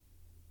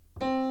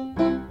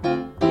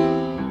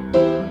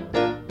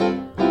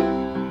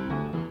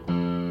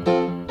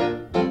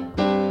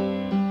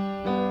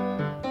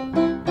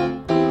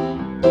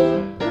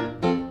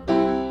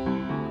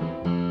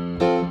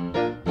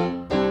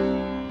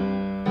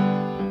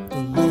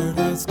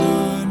has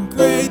done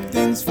great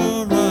things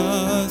for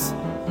us.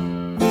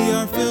 We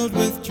are filled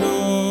with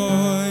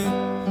joy.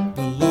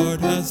 The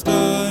Lord has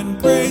done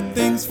great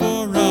things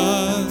for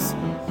us.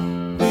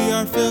 We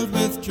are filled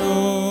with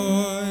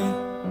joy.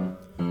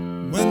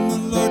 When the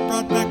Lord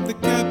brought back the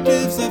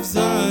captives of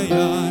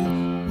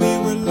Zion, we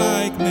were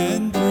like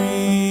men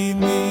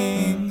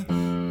dreaming.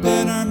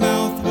 Then our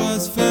mouth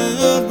was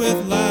filled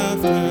with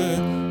laughter,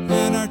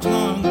 and our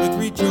tongue with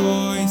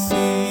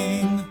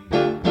rejoicing.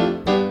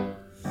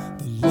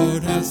 The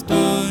Lord has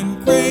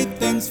done great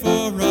things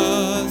for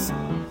us.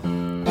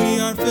 We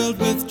are filled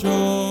with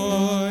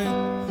joy.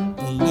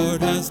 The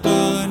Lord has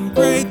done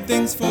great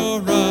things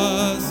for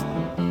us.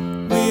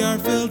 We are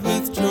filled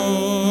with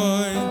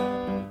joy.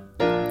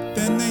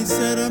 Then they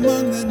said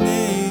among the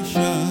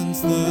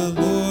nations, the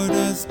Lord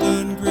has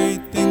done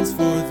great things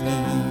for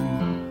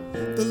them.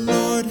 The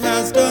Lord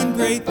has done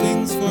great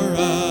things for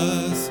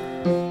us.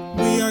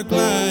 We are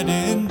glad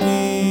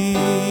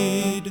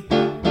indeed.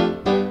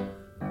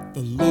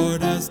 The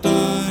Lord has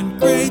done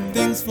great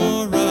things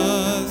for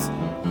us.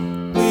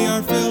 We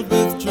are filled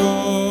with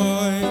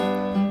joy.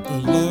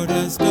 The Lord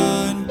has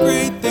done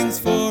great things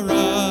for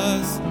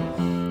us.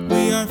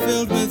 We are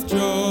filled with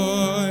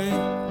joy.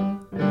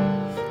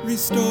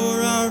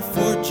 Restore our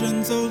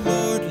fortunes, O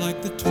Lord,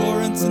 like the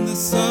torrents in the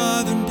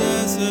southern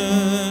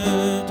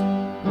desert.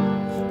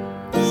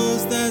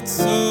 Those that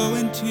sow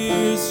in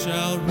tears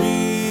shall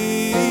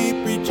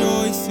reap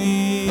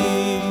rejoicing.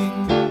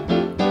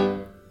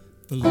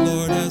 The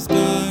Lord has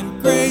done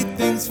great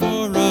things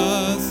for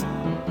us.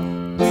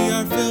 We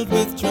are filled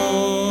with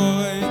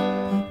joy.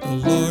 The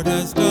Lord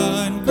has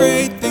done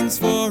great things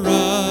for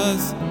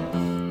us.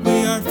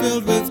 We are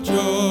filled with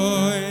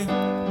joy.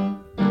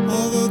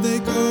 Although they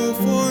go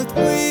forth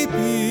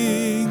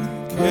weeping,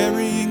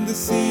 carrying the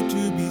seed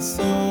to be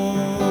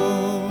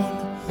sown,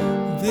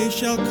 they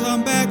shall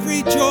come back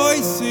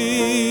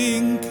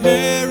rejoicing,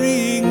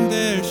 carrying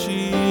their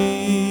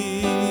sheaves.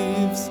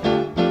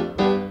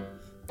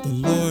 The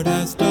Lord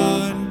has done